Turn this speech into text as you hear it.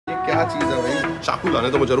क्या चीज है भाई, चाकू लाने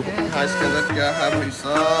तो मुझे, रुको। हाँ इसके अंदर क्या है भाई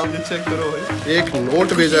साहब, ये चेक करो भाई, एक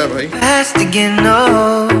नोट भेजा है भाई।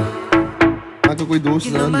 हाँ तो कोई दोस्त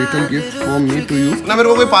little gift from me to you ना, मेरे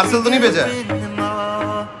को कोई पार्सल तो नहीं भेजा है?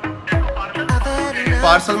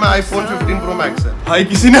 पार्सल में आईफोन 15 प्रो मैक्स है भाई,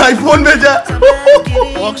 किसी ने आईफोन भेजा।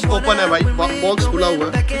 बॉक्स ओपन है भाई, बॉक्स खुला हुआ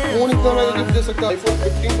है। फोन इतना महंगा गिफ्ट दे सकता है? आईफोन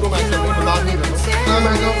 15 प्रो मैक्स है, मैं बता नहीं रहा हूं इतना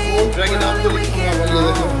महंगा फोन। ड्रैगन नाम तो लिखूंगा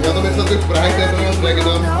या तो मेरे साथ कोई प्रैंक कर रहा है, ड्रैगन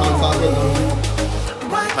नाम साथ में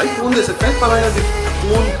दूंगा भाई। फोन दे सकता है इतना महंगा गिफ्ट?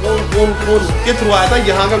 फोन के थ्रू आया था,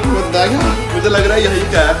 यहाँ का बंदा है, मुझे लग रहा है यही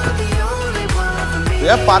क्या है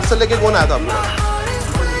यार। पार्सल लेके कौन आया था आपका,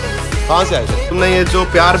 कहाँ से आए थे? तुमने ये जो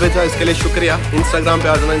प्यार भेजा इसके लिए शुक्रिया। इंस्टाग्राम पे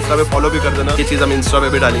आ जाना, इंस्टा पे फॉलो भी कर देना, ये चीज हम इंस्टा पे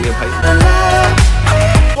भी डालेंगे भाई।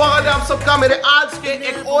 स्वागत है आप सबका मेरे आज के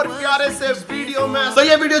एक और प्यारे से वीडियो में। तो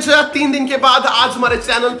ये वीडियो जो है 3 दिन के बाद आज हमारे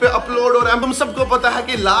चैनल पे अपलोड हो रहा है। तुम सबको पता है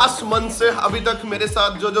कि लास्ट मंथ से अभी तक मेरे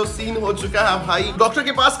साथ जो सीन हो चुका है भाई, डॉक्टर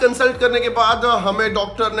के पास कंसल्ट करने के बाद हमें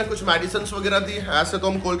डॉक्टर ने कुछ मेडिसिन वगैरह दी। ऐसे तो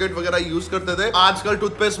हम कोलगेट वगैरह यूज करते थे, आजकल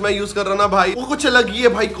टूथपेस्ट में यूज कर रहा ना भाई, वो कुछ अलग ही है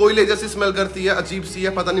भाई, कोयले जैसी स्मेल करती है, अजीब सी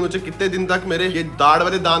है। पता नहीं मुझे कितने दिन तक मेरे ये दाढ़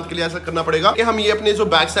वाले दांत के लिए ऐसा करना पड़ेगा कि हम ये अपने जो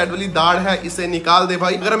बैक साइड वाली दाढ़ है इसे निकाल दे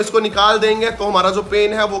भाई। अगर हम इसको निकाल देंगे तो हमारा जो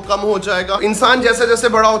पेन है वो कम हो जाएगा। इंसान जैसे जैसे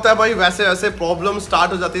बड़ा होता है भाई वैसे वैसे प्रॉब्लम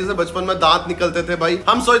स्टार्ट हो जाती है। जैसे बचपन में दांत निकलते थे भाई,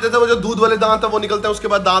 हम सोचते थे वो जो दूध वाले दांत है वो निकलते हैं, उसके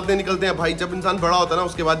बाद दांत नहीं निकलते हैं भाई। जब इंसान बड़ा होता है ना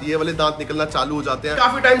उसके बाद ये वाले दांत निकलना चालू हो जाते हैं।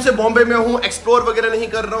 काफी टाइम से बॉम्बे में हूँ, एक्सप्लोर वगैरह नहीं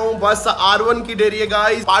कर रहा हूँ, बस R1 की डेरी है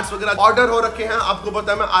गाइस। पार्ट्स वगैरह ऑर्डर हो रखे हैं, आपको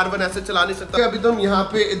पता है मैं R1 ऐसे चला नहीं सकता। अभी तुम यहाँ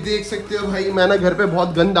पे देख सकते हो भाई, मैं ना घर पे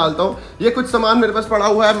बहुत गंद डालता हूँ। ये कुछ सामान मेरे पास पड़ा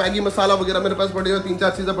हुआ है, मैगी मसाला वगैरह मेरे पास पड़ी हुई है,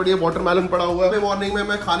 3-4 चीजें पड़ी है, वाटरमेलन पड़ा हुआ है। मॉर्निंग में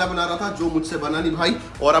मैं खाना बना रहा था जो मुझसे बना नहीं भाई,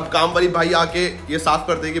 और अब काम वाली भाई आके ये साफ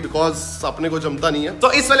कर देगी बिकॉज अपने को जमता नहीं है।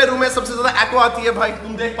 तो इस वाले रूम में सबसे ज्यादा एको आती है भाई,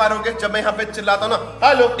 तुम देख पा रहे होगे जब मैं यहाँ पे चिल्लाता हूँ ना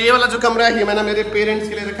हेलो। ये वाला जो कमरा है ये मैंने मेरे पेरेंट्स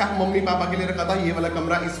के लिए रखा है, मम्मी पापा के लिए रखा था। ये वाला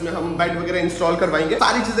कमरा, इसमें हम बेड वगैरह इंस्टॉल करवाएंगे,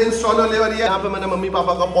 सारी चीजें इंस्टॉल होने वाली है। यहाँ पे मैंने मम्मी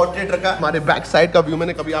पापा का पोर्ट्रेट रखा है। हमारे बैक साइड का व्यू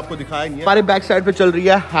मैंने कभी आपको दिखाया नहीं है। हमारे बैक साइड पे चल रही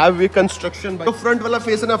है हैवी कंस्ट्रक्शन। तो फ्रंट वाला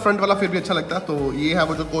फेस है ना, फ्रंट वाला फिर भी अच्छा लगता है। तो ये है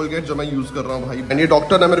वो जो कोलगेट जो मैं यूज कर रहा हूँ भाई, ये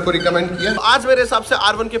डॉक्टर ने मेरे को रिकमेंड किया। आज मेरे हिसाब से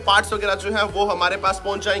R1 के पार्ट्स वगैरह जो है वो हमारे पास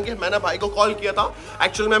पहुंच जाएंगे। मैंने भाई को कॉल किया था,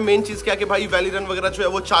 एक्चुअल में मेन चीज क्या कि भाई वैली रन वगैरह जो है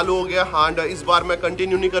वो चालू हो गया। हाँ इस बार मैं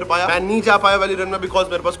कंटिन्यू नहीं कर पाया, मैं नहीं जा पाया वैली रन में बिकॉज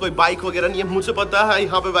मेरे पास कोई बाइक वगैरह नहीं है। मुझे पता है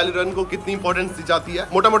यहाँ पे वैली रन को कितनी इंपॉर्टेंस दी जाती है।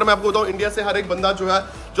 मोटा मोटा मैं आपको बताऊँ, इंडिया से हर एक बंदा जो है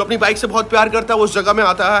जो अपनी बाइक से बहुत प्यार करता है वो उस जगह में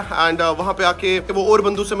आता है एंड वहाँ पे आके वो और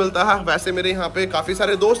बंदों से मिलता है। वैसे मेरे यहाँ पे काफी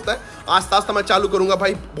सारे दोस्त हैं, आस्ता आस्ता मैं चालू करूंगा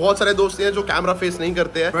भाई। बहुत सारे दोस्त हैं जो कैमरा फेस नहीं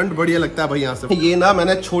करते हैं। फ्रंट बढ़िया लगता है भाई यहाँ से। ये ना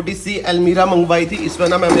मैंने छोटी सी अलमीरा मंगवाई थी, इसमें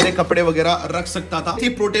ना मैं मेरे कपड़े वगैरह रख सकता था।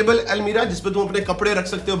 पोर्टेबल अलमीरा जिसपे तुम अपने कपड़े रख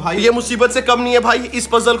सकते हो भाई। ये मुसीबत से कम नहीं है भाई, इस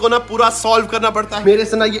पजल को ना पूरा सॉल्व करना पड़ता है। मेरे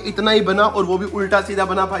से ना ये इतना ही बना और वो भी उल्टा सीधा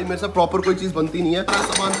बना भाई, मेरे से प्रॉपर कोई चीज बनती नहीं है।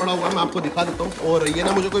 सामान पड़ा हुआ मैं आपको दिखा देता हूँ। और ये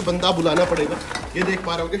ना मुझे कोई बंदा बुलाना पड़ेगा। ये देख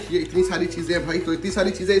पा रहे होगे ये इतनी सारी चीजें हैं भाई, तो इतनी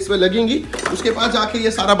सारी चीजें इसमें लगेंगी, उसके बाद जाके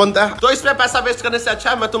ये सारा बनता है। तो इसमें पैसा वेस्ट करने से अच्छा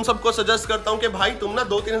है मैं तुम सबको सजेस्ट करता हूँ कि भाई तुम ना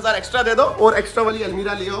 2-3 हजार एक्स्ट्रा दे दो और एक्स्ट्रा वाली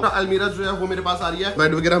अलमीरा ले आओ। अलमीरा जो है वो मेरे पास आ रही है,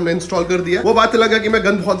 बेड वगैरह हमने इंस्टॉल कर दिया। वो बात लगा कि मैं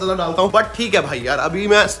गंद बहुत ज्यादा डालता हूँ, बट ठीक है भाई यार, अभी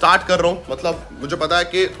मैं स्टार्ट कर रहा हूँ। मतलब मुझे पता है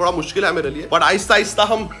कि थोड़ा मुश्किल है मेरे लिए, बट आहिस्ता आहिस्ता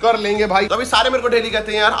हम कर लेंगे भाई। तो अभी सारे मेरे को डेली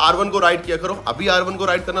कहते हैं यार R1 को राइड किया करो। अभी R1 को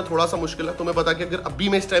राइड करना थोड़ा सा मुश्किल है, तुम्हें पता है कि अगर अभी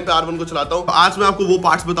मैं इस टाइम पे R1 को चलाता हूँ। आज मैं आपको वो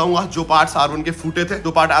पार्ट्स बताऊंगा जो पार्ट्स R1 के फूटे थे,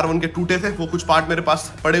 जो पार्ट R1 के टूटे थे, वो कुछ पार्ट मेरे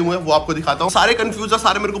पास पड़े हुए हैं, वो आपको दिखाता हूँ। सारे कंफ्यूज है,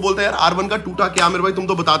 सारे मेरे को बोलते हैं यार R1 का टूटा क्या आमिर भाई, तुम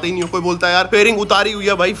तो बताते ही नहीं हो। कोई बोलता है यार फेयरिंग उतारी हुई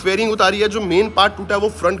है भाई, फेयरिंग उतारी है। जो मेन पार्ट टूटा है वो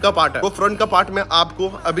फ्रंट का पार्ट है, वो फ्रंट का पार्ट मैं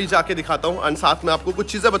आपको अभी जाके दिखाता हूँ एंड साथ में आपको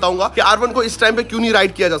कुछ चीजें बताऊंगा कि R1 को इस टाइम पे क्यों नहीं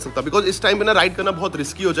राइड किया जा सकता, बिकॉज इस टाइम पे ना राइड करना बहुत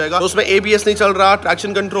रिस्की हो जाएगा। तो उसमें ABS नहीं चल रहा,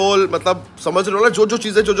 ट्रैक्शन कंट्रोल, मतलब समझ रहे हो ना, जो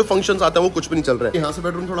चीजें जो फंक्शंस आते हैं वो कुछ भी नहीं चल रहा है। यहाँ से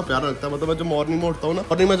बेडरूम थोड़ा प्यारा लगता है। मतलब मैं जब मॉर्निंग में उठता हूँ ना,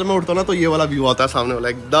 मॉर्निंग में जब मैं उठता हूँ ना तो ये वाला व्यू आता है सामने वाला,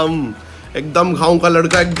 एकदम गाँव का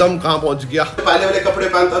लड़का एकदम कहाँ पहुंच गया। पहले वाले कपड़े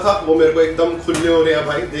पहनता था वो मेरे को एकदम खुले हो रहे हैं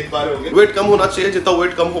भाई, देख पा रहे होंगे। वेट कम होना चाहिए, जितना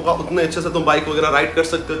वेट कम होगा उतने अच्छे से तुम बाइक वगैरह राइड कर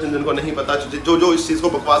सकते हो। जिनको नहीं पता, जो इस चीज को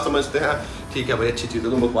बकवास समझते हैं, ठीक है भाई अच्छी चीज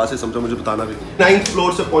है, तुम बकवास ही समझो, मुझे बताना भी नहीं। 9th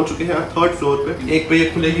फ्लोर से पहुंच चुके हैं, 3rd फ्लोर पे। एक पे ये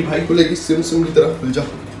खुलेगी भाई, खुलेगी सिम की तरह खुल जा।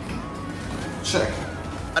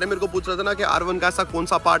 अरे मेरे को पूछ रहा था ना कि R1 का ऐसा कौन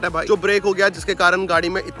सा पार्ट है भाई जो ब्रेक हो गया जिसके कारण गाड़ी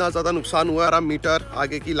में इतना ज्यादा नुकसान हुआ है। मीटर,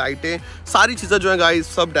 आगे की लाइटें, सारी चीजें जो है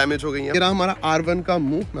गाइस सब डैमेज हो गई हैं। हमारा R1 का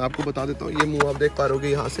मुंह मैं आपको बता देता हूँ। ये मुंह आप देख पा रहे हो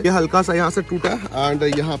यहाँ से, ये हल्का सा यहाँ से टूटा है एंड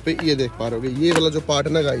यहाँ पे ये देख पा रहे हो ये वाला जो पार्ट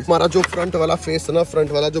है ना गाइस, हमारा जो फ्रंट वाला फेस है ना,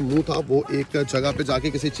 फ्रंट वाला जो मुंह था वो एक जगह पे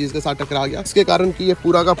जाके किसी चीज के साथ टकरा गया, इसके कारण की ये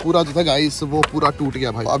पूरा का पूरा जो था गाइस वो पूरा टूट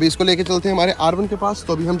गया भाई। अभी इसको लेके चलते हैं हमारे R1 के पास।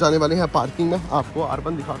 तो अभी हम जाने वाले हैं पार्किंग में, आपको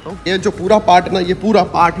R1 दिखाता हूँ। ये जो पूरा पार्ट ना, ये पूरा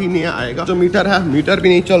पार्ट ही नहीं आएगा। जो मीटर है, मीटर भी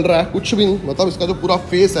नहीं चल रहा है, कुछ भी नहीं। मतलब इसका जो पूरा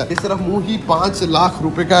फेस है, इस तरफ मुंह ही 5 लाख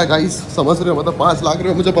रुपए का है गाइस, समझ रहे हो? मतलब 5 लाख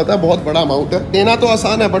रुपए, मुझे पता है बहुत बड़ा अमाउंट है। देना तो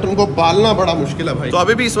आसान है बट उनको पालना बड़ा मुश्किल है भाई। तो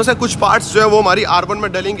अभी भी इसमें से कुछ पार्ट्स जो है वो हमारी R1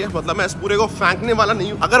 में डलेंगे। मतलब मैं इस पूरे को फेंकने वाला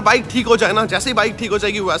नहीं हूँ। अगर बाइक ठीक हो जाए ना, जैसे ही बाइक ठीक हो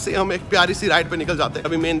जाएगी वैसे हम एक प्यारी सी राइड पे निकल जाते हैं।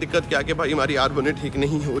 अभी मेन दिक्कत क्या है कि भाई हमारी R1 ठीक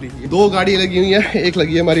नहीं हो रही है। 2 गाड़ी लगी हुई है, एक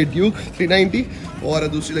लगी है हमारी ड्यूक 390 और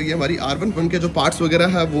दूसरी लगी है हमारी R1। उनके जो पार्ट्स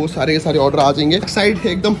वगैरह है वो सारे ऑर्डर आ जाएंगे। साइड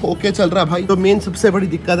एकदम ओके चल रहा है भाई। तो मेन सबसे बड़ी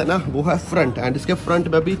दिक्कत है ना वो है फ्रंट। एंड इसके फ्रंट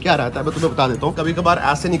में भी क्या रहता है मैं तुम्हें बता देता हूँ। कभी कभार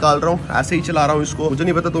ऐसे निकाल रहा हूँ, ऐसे ही चला रहा हूँ इसको, मुझे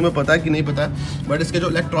नहीं पता तुम्हें पता है कि नहीं पता है, बट इसके जो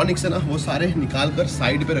इलेक्ट्रॉनिक्स है ना वो सारे निकाल कर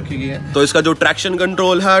साइड पे रखे गए हैं। तो इसका जो ट्रैक्शन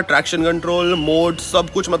कंट्रोल है, ट्रैक्शन कंट्रोल मोड सब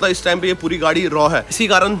कुछ, मतलब इस टाइम पे ये पूरी गाड़ी रॉ है। इसी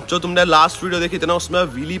कारण जो तुमने लास्ट वीडियो देखी थी ना उसमें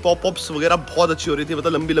व्हीली पॉपअप्स वगैरह बहुत अच्छी हो रही थी,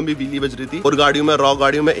 मतलब लंबी लंबी व्हीली बज रही थी। और गाड़ियों में, रॉ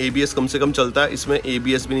गाड़ियों में ABS कम से कम चलता है, इसमें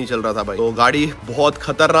ABS भी नहीं चल रहा था भाई। तो गाड़ी बहुत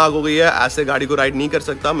खतरनाक हो गई है, ऐसे गाड़ी को राइड नहीं कर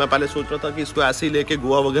सकता। मैं पहले सोच रहा था कि इसको ऐसे ही लेके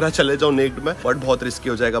गोवा वगैरह चले जाओ नेक्ड में, बट बहुत रिस्की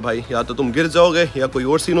हो जाएगा भाई। या तो तुम गिर जाओगे या कोई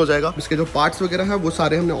और सीन हो जाएगा। इसके जो पार्ट्स वगैरह है वो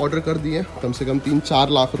सारे हमने ऑर्डर कर दिए। कम से कम 3-4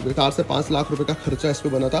 लाख रुपए, 4 से 5 लाख रुपए का खर्चा इस पे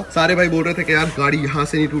बना था। सारे भाई बोल रहे थे कि यार गाड़ी यहाँ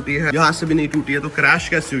से नहीं टूटी है, यहाँ से भी नहीं टूटी है, तो क्रैश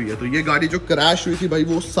कैसे हुई है? तो ये गाड़ी जो क्रैश हुई थी भाई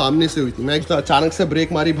वो सामने से हुई थी। मैं अचानक से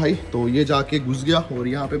ब्रेक मारी भाई तो ये जाके घुस गया और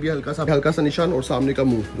यहाँ पे भी हल्का सा निशान और सामने का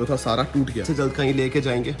मुंह जो था सारा टूट गया। इससे जल्द कहीं लेके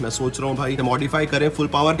जाएंगे। मैं सोच रहा हूँ भाई मॉडिफाई करें फुल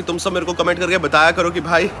पावर की। तुम सब मेरे को कमेंट करके बताया करो कि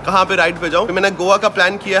भाई कहाँ पे राइड पे जाऊँ। मैंने गोवा का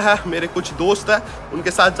प्लान किया है, मेरे कुछ दोस्त है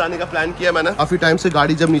उनके साथ जाने का प्लान किया मैंने। काफी टाइम से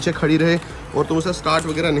गाड़ी जब नीचे खड़ी रहे और तुम उसे स्टार्ट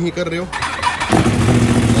वगैरह नहीं कर रहे हो,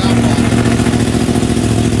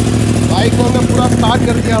 बाइक को हमने पूरा स्टार्ट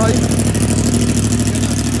कर दिया भाई।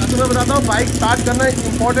 मैं तुम्हें बताता हूँ बाइक स्टार्ट करना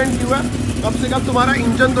इम्पोर्टेंट क्यों है। कम से कम तुम्हारा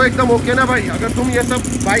इंजन तो एकदम ओके ना भाई। अगर तुम ये सब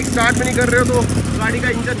बाइक स्टार्ट में नहीं कर रहे हो तो गाड़ी का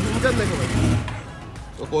इंजन देखो भाई।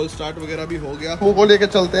 तो कॉल स्टार्ट वगैरह भी हो गया। मुंह को लेके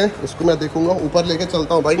चलते हैं, इसको मैं देखूंगा, ऊपर लेके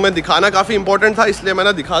चलता हूँ भाई। मैं दिखाना काफी इंपॉर्टेंट था इसलिए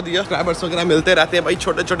मैंने दिखा दिया। ड्राइवर्स वगैरह मिलते रहते हैं भाई,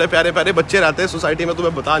 छोटे छोटे प्यारे प्यारे बच्चे रहते हैं सोसाइटी में,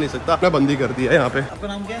 तुम्हें बता नहीं सकता। मैं बंदी कर दिया यहाँ पे। आपका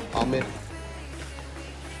नाम क्या है? आमिर।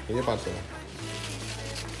 ये पार्सल है।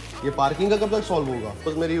 ये पार्किंग का कब तक सॉल्व होगा?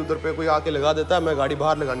 बस मेरी उधर पे कोई आके लगा देता है, मैं गाड़ी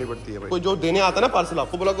बाहर लगानी पड़ती है भाई। कोई जो देने आता है ना पार्सल,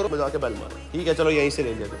 आपको बोला करो, मैं जाके बेल मार। ठीक है चलो यहीं से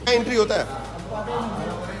ले लेते हैं। एंट्री होता है?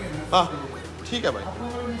 हाँ ठीक है भाई।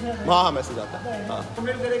 हाँ मैसेज आता है। हाँ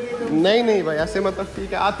नहीं भाई ऐसे मतलब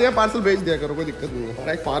ठीक है, आते हैं पार्सल भेज दिया करो, कोई दिक्कत नहीं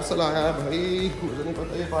है। एक पार्सल आया है भाई, मुझे नहीं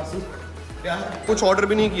पता ये पार्सल क्या है। कुछ ऑर्डर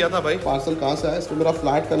भी नहीं किया था भाई। पार्सल कहाँ से है? इसमें मेरा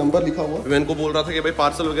फ्लैट का नंबर लिखा हुआ। मैं इनको बोल रहा था कि भाई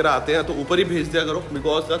पार्सल वगैरह आते हैं तो ऊपर ही भेज दिया करो,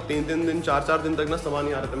 बिकॉज 3-3 दिन 4-4 दिन तक ना सामान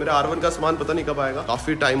नहीं आ रहा था। मेरे R1 का सामान पता नहीं कब आएगा,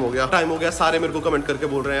 काफी टाइम हो गया। सारे मेरे को कमेंट करके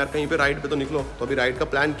बोल रहे हैं यार कहीं पे राइड पे तो निकलो। तो अभी राइड का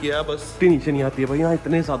प्लान किया है, बस नीचे नहीं आती है भाई। यहाँ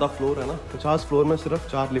इतने ज्यादा फ्लोर है ना, 50 फ्लोर में सिर्फ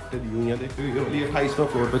 4 लिफ्टें दी हुई है। देखो 28वां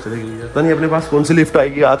फ्लोर पे चली गई है, पता नहीं अपने पास कौन सी लिफ्ट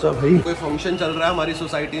आएगी। आजा भाई, कोई फंक्शन चल रहा है हमारी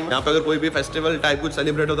सोसाइटी में, यहाँ पे अगर कोई भी फेस्टिवल टाइप कुछ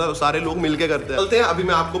सेलिब्रेट होता है तो सारे लोग मिलके करते हैं। चलते हैं, अभी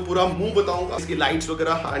मैं आपको पूरा मुंह बताऊंगा, इसकी लाइट्स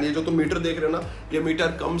वगैरह। एंड ये जो तुम मीटर देख रहे हो ना, ये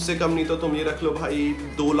मीटर कम से कम नहीं तो तुम ये रख लो भाई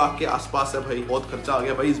 2 लाख के आसपास है भाई। बहुत खर्चा आ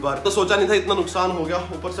गया भाई इस बार, तो सोचा नहीं था इतना नुकसान हो गया।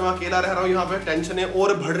 ऊपर से मैं अकेला रह रहा हूँ यहाँ पे, टेंशनें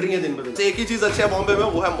और बढ़ रही है दिन ब दिन। एक ही चीज अच्छी है बॉम्बे में,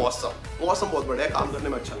 वो है मौसम। मौसम बहुत बढ़िया है, काम करने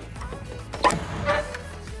में अच्छा लगता है।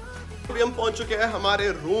 अभी हम पहुंच चुके हैं हमारे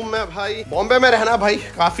रूम में भाई। बॉम्बे में रहना भाई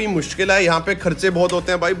काफी मुश्किल है, यहाँ पे खर्चे बहुत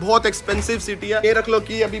होते हैं भाई, बहुत एक्सपेंसिव सिटी है। ये रख लो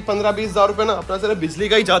कि अभी 15-20 हजार रुपए ना अपना सिर्फ बिजली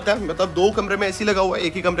का ही जाता है। मतलब 2 कमरे में एसी लगा हुआ है,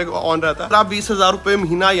 एक ही कमरे ऑन रहता है। 20 हजार रुपए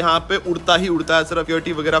महीना यहाँ पे उड़ता ही उड़ता है, सिर्फ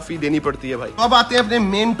सिक्योरिटी वगैरह फी देनी पड़ती है भाई। तो अब आते हैं अपने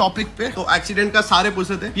मेन टॉपिक पे। तो एक्सीडेंट का सारे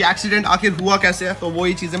पूछते थे कि एक्सीडेंट आखिर हुआ कैसे है, तो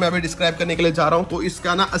वही चीजें मैं अभी डिस्क्राइब करने के लिए जा रहा हूँ। तो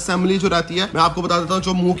इसका ना असेंबली जो रहती है, मैं आपको बता देता हूँ।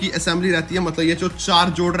 जो मुंह की असेंबली रहती है, मतलब ये जो 4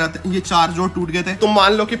 जोड़ रहते हैं, ये 4 जोड़ टूट गए थे। तो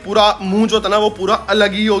मान लो कि पूरा मुंह जो था ना वो पूरा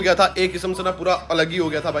अलग ही हो गया था, एक किस्म से ना पूरा अलग ही हो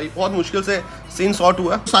गया था भाई। बहुत मुश्किल से सीन सॉर्ट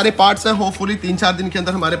हुआ। सारे पार्ट्स हैं, होपफुली 3-4 दिन के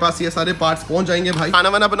अंदर हमारे पास ये सारे पार्ट्स पहुंच जाएंगे भाई। खाना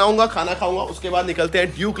वाना बनाऊंगा, खाना खाऊंगा, उसके बाद निकलते हैं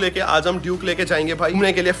ड्यूक लेके। आज हम ड्यूक लेके जाएंगे भाई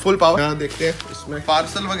घूमने के लिए फुल पावर। यहाँ देखते हैं इसमें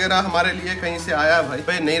पार्सल वगैरह हमारे लिए कहीं से आया है भाई।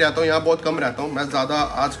 भाई नहीं रहता हूँ यहाँ, बहुत कम रहता हूँ मैं, ज्यादा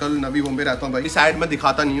आजकल नवी बॉम्बे रहता हूँ भाई। साइड में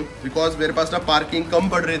दिखाता नहीं हूँ बिकॉज मेरे पास ना पार्किंग कम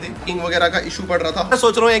पड़ रही थी, पार्किंग वगैरह का इशू पड़ रहा था। मैं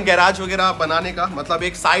सोच रहा हूँ एक गैराज वगैरह बनाने का, मतलब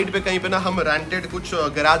एक साइड पे कहीं पे ना हम रेंटेड कुछ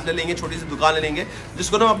गैराज ले लेंगे, छोटी सी दुकान ले लेंगे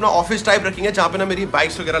जिसको ना अपना ऑफिस टाइप रखेंगे, जहाँ पे ना मेरी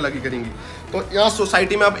बाइक्स वगैरह लगी करेंगी। तो यहाँ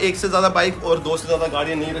सोसाइटी में अब 1 से ज्यादा बाइक और 2 से ज्यादा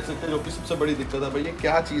गाड़ियाँ नहीं रख सकते, जो कि सबसे बड़ी दिक्कत है भाई। ये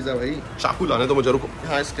क्या चीज है भाई? चाकू लाने तो मुझे, रुको।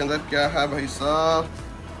 हाँ इसके अंदर क्या है भाई साहब?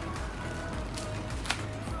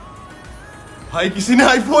 भाई किसी ने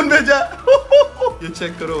आईफोन भेजा ये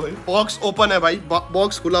चेक करो भाई, बॉक्स ओपन है भाई,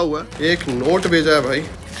 बॉक्स खुला हुआ है। एक नोट भेजा है भाई,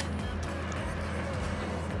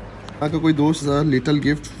 आपका कोई दोस्त little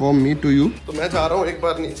gift from me to you. तो मैं जा रहा हूँ एक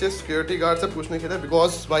बार नीचे सिक्योरिटी गार्ड से पूछने के लिए,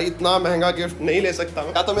 बिकॉज भाई इतना महंगा गिफ्ट नहीं ले सकता मैं।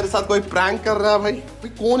 या तो मेरे साथ कोई प्रैंक कर रहा है भाई।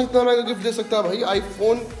 कौन इतना महंगा गिफ्ट दे सकता है भाई?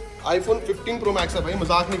 आईफोन iPhone 15 Pro Max है भाई,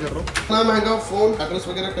 मजाक नहीं कर रहा हूँ। इतना महंगा फोन, एड्रेस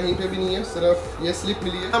वगैरह कहीं पे भी नहीं है, सिर्फ ये स्लिप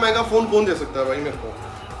मिली है। इतना महंगा फोन कौन दे सकता है भाई मेरे को?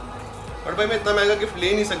 और भाई मैं इतना महंगा गिफ्ट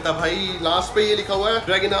ले नहीं सकता भाई। लास्ट पे ये लिखा हुआ है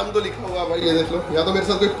ड्रैगन नाम, तो लिखा हुआ भाई ये देख लो, या तो मेरे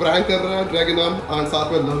साथ कोई प्रैंक कर रहा है ड्रैगन नाम और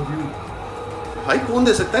साथ में लव यू। भाई कौन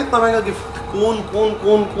दे सकता है इतना महंगा गिफ्ट? कौन कौन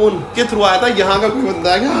कौन कौन के थ्रू आया था? यहाँ का कोई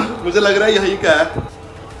बंदा है क्या? मुझे लग रहा है यहीं का है।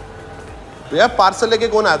 तो यार पार्सल लेके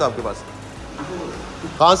कौन आया था आपके पास?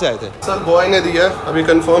 कहाँ से आए थे? सर बॉय ने दिया, अभी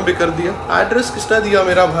कंफर्म भी कर दिया। एड्रेस किसने दिया?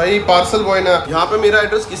 मेरा भाई पार्सल बॉय ने। यहाँ पे मेरा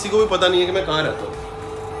एड्रेस किसी को भी पता नहीं है कि मैं कहाँ रहता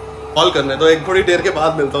हूँ। कॉल करने तो एक थोड़ी देर के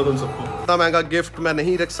बाद मिलता हूँ तुम सबको। इतना महंगा गिफ्ट मैं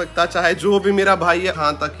नहीं रख सकता, चाहे जो भी मेरा भाई है।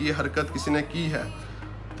 हाँ तक ये हरकत किसी ने की है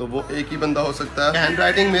तो वो एक ही बंदा हो सकता है। हैंड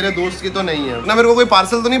राइटिंग मेरे दोस्त की तो नहीं है ना। मेरे को कोई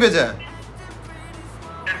पार्सल तो नहीं भेजा है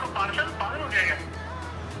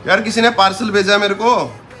यार? किसी ने पार्सल भेजा है मेरे को।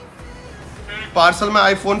 पार्सल में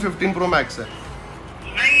iPhone 15 Pro Max है।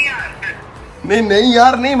 नहीं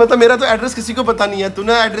यार नहीं, मतलब मेरा तो एड्रेस किसी को पता नहीं है।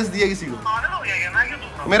 तूने एड्रेस दिया किसी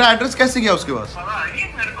को? मेरा एड्रेस कैसे गया उसके पास?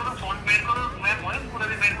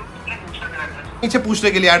 नीचे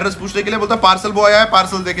पूछने के लिए, एड्रेस पूछने के लिए बोलता पार्सल बॉय आया,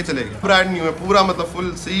 पार्सल देके चले गए। ब्रांड न्यू है पूरा, मतलब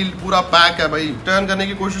फुल सील पूरा पैक है भाई। रिटर्न करने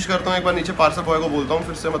की कोशिश करता हूँ, एक बार नीचे पार्सल बॉय को बोलता हूँ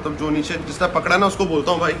फिर से, मतलब जो नीचे जिसने पकड़ा ना उसको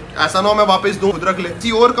बोलता हूँ भाई ऐसा ना हो मैं वापस दूँ, खुद रख ले।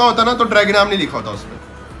 किसी और का होता ना तो ड्रैगन नाम नहीं लिखा होता उसमें।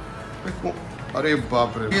 अरे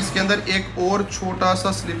बाप रे, इसके अंदर एक और छोटा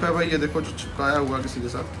सा स्लिप है भाई, ये देखो जो चिपकाया हुआ किसी के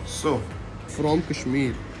साथ। सो फ्रॉम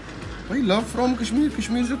कश्मीर भाई, लव फ्रॉम कश्मीर।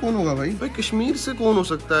 कश्मीर से कौन होगा भाई? कश्मीर से कौन हो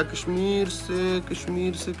सकता है? कश्मीर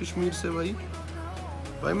से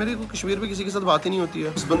भाई मेरी को कश्मीर में किसी के साथ बात ही नहीं होती है।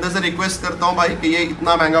 उस बंदे से रिक्वेस्ट करता हूँ भाई कि ये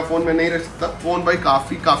इतना महंगा फोन मैं नहीं रख सकता। फोन भाई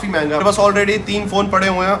काफी महंगा है। बस ऑलरेडी 3 फोन पड़े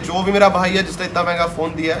हुए हैं। जो भी मेरा भाई है जिसने इतना महंगा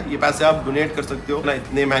फोन दिया है, ये पैसे आप डोनेट कर सकते हो ना।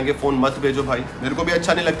 इतने महंगे फोन मत भेजो भाई, मेरे को भी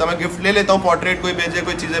अच्छा नहीं लगता। मैं गिफ्ट ले लेता हूँ, पोर्ट्रेट कोई भेजे,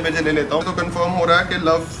 कोई चीजें भेजे ले लेता हूँ। तो कंफर्म हो रहा है कि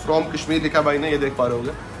लव फ्रॉम कश्मीर लिखा भाई ने, ये देख पा रहे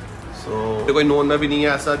होगे। तो कोई नोन में भी नहीं है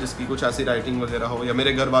ऐसा जिसकी कुछ ऐसी राइटिंग वगैरह हो, या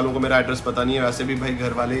मेरे घर वालों को मेरा एड्रेस पता नहीं है। वैसे भी भाई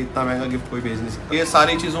घर वाले इतना महंगा गिफ्ट कोई भेज नहीं सकते। ये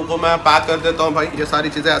सारी चीज़ों को मैं पैक कर देता हूँ भाई, ये सारी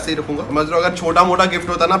चीज़ें ऐसे ही रखूंगा। समझ लो अगर छोटा मोटा गिफ्ट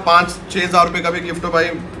होता ना 5-6 हज़ार रुपये का भी गिफ्ट हो भाई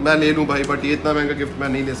मैं ले लूँ भाई, बट ये इतना महंगा गिफ्ट मैं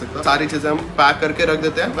नहीं ले सकता। सारी चीज़ें हम पैक करके रख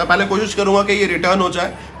देते हैं। मैं पहले कोशिश करूँगा कि ये रिटर्न हो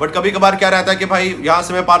जाए, बट कभी कभार क्या रहता है कि भाई यहाँ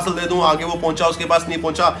से मैं पार्सल दे दूँ, आगे वो पहुँचा उसके पास नहीं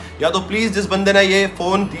पहुँचा। या तो प्लीज़ जिस बंदे ने ये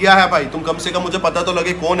फ़ोन दिया है भाई, तुम कम से कम मुझे पता तो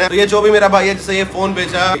लगे कौन है। तो ये जो भी मेरा भाई है जिसे ये फ़ोन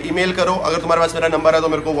भेजा, ईमेल करो। अगर तुम्हारे मेरा नंबर है तो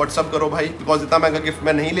मेरे को व्हाट्सअप करो भाई, बिकॉज इतना महंगा गिफ्ट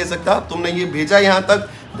मैं नहीं ले सकता। तुमने ये भेजा यहाँ तक,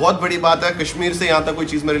 बहुत बड़ी बात है। कश्मीर से यहाँ तक कोई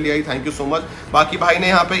चीज़ मेरे लिए आई, थैंक यू सो मच। बाकी भाई ने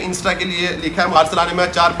यहाँ पे इंस्टा के लिए लिखा है, पार्सल आने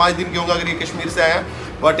में 4-5 दिन के होंगे अगर ये कश्मीर से आया है,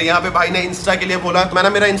 बट यहाँ पे भाई ने इंस्टा के लिए बोला। तो मैंने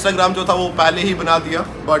मेरा इंस्टाग्राम जो था वो पहले ही बना दिया,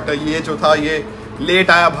 बट ये जो था ये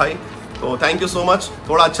लेट आया भाई। तो थैंक यू सो मच।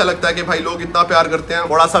 थोड़ा अच्छा लगता है कि भाई लोग इतना प्यार करते हैं।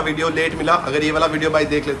 थोड़ा सा वीडियो लेट मिला, अगर ये वाला वीडियो भाई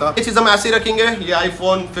देख लेता। ये चीज हम ऐसे ही रखेंगे, ये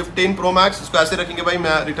iPhone 15 Pro Max इसको ऐसे रखेंगे भाई।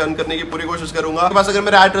 मैं रिटर्न करने की पूरी कोशिश करूंगा। बस अगर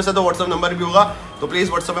मेरा एड्रेस है तो व्हाट्सएप नंबर भी होगा, तो प्लीज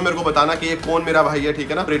व्हाट्सएप में मेरे को बताना कि ये कौन मेरा भाई है, ठीक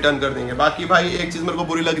है ना? रिटर्न कर देंगे। बाकी भाई एक चीज मेरे को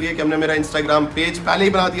बुरी लग रही है कि हमने मेरा इंस्टाग्राम पेज पहले ही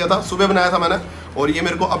बना दिया था, सुबह बनाया था मैंने, और ये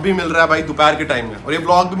मेरे को अभी मिल रहा है भाई दोपहर के टाइम में। और ये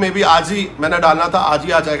ब्लॉग में भी आज ही मैंने डालना था, आज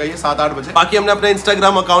ही आ जाएगा ये 7-8 बजे। बाकी हमने अपने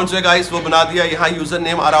इंस्टाग्राम अकाउंट जो है गाइस वो बना दिया, यहाँ यूजर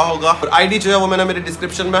नेम आ रहा होगा, और आईडी जो है वो मैंने मेरे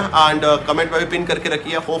डिस्क्रिप्शन में एंड कमेंट में भी पिन करके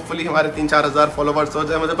रखी है। होपफुली हमारे 3-4 हज़ार फॉलोवर्स हो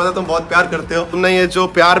जाए। मुझे पता तुम बहुत प्यार करते हो, तुमने ये जो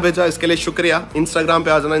प्यार भेजा इसके लिए शुक्रिया। इंस्टाग्राम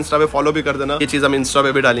पे आ जाना, इंस्टा पे फॉलो भी कर देना। ये चीज हम इंस्टा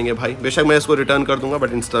पे भी डालेंगे भाई, बेशक मैं इसको रिटर्न कर दूंगा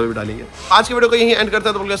बट इंस्टा पे भी डालेंगे। आज की वीडियो को यहीं एंड करते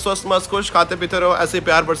हैं। तो बोलिए स्वस्थ मस्त खुश खाते पीते रहो, ऐसे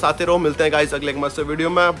प्यार बरसाते रहो। मिलते हैं गाइस अगले एक मस्त वीडियो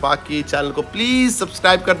में। बाकी चैनल को प्लीज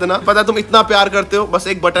सब्सक्राइब कर देना, पता है तुम इतना प्यार करते हो। बस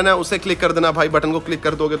एक बटन है उसे क्लिक कर देना भाई, बटन को क्लिक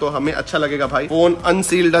कर दोगे तो हमें अच्छा लगेगा भाई। फोन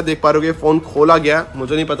अनसील्ड है, देख पा रहे हो, फोन खोला गया।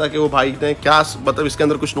 मुझे नहीं पता कि वो भाई ने क्या, मतलब इसके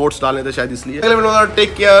अंदर कुछ नोट्स डालने थे शायद, इसलिए।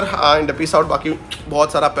 Take care and peace out. बाकी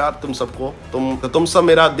बहुत सारा प्यार तुम सबको, तुम सब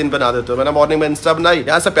मेरा दिन बना देते हो। मैंने मॉर्निंग में इंस्टा बनाई,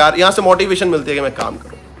 यहाँ से प्यार, यहाँ से मोटिवेशन मिलती है कि मैं काम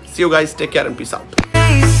करूँ। सी you guys, take care and peace out.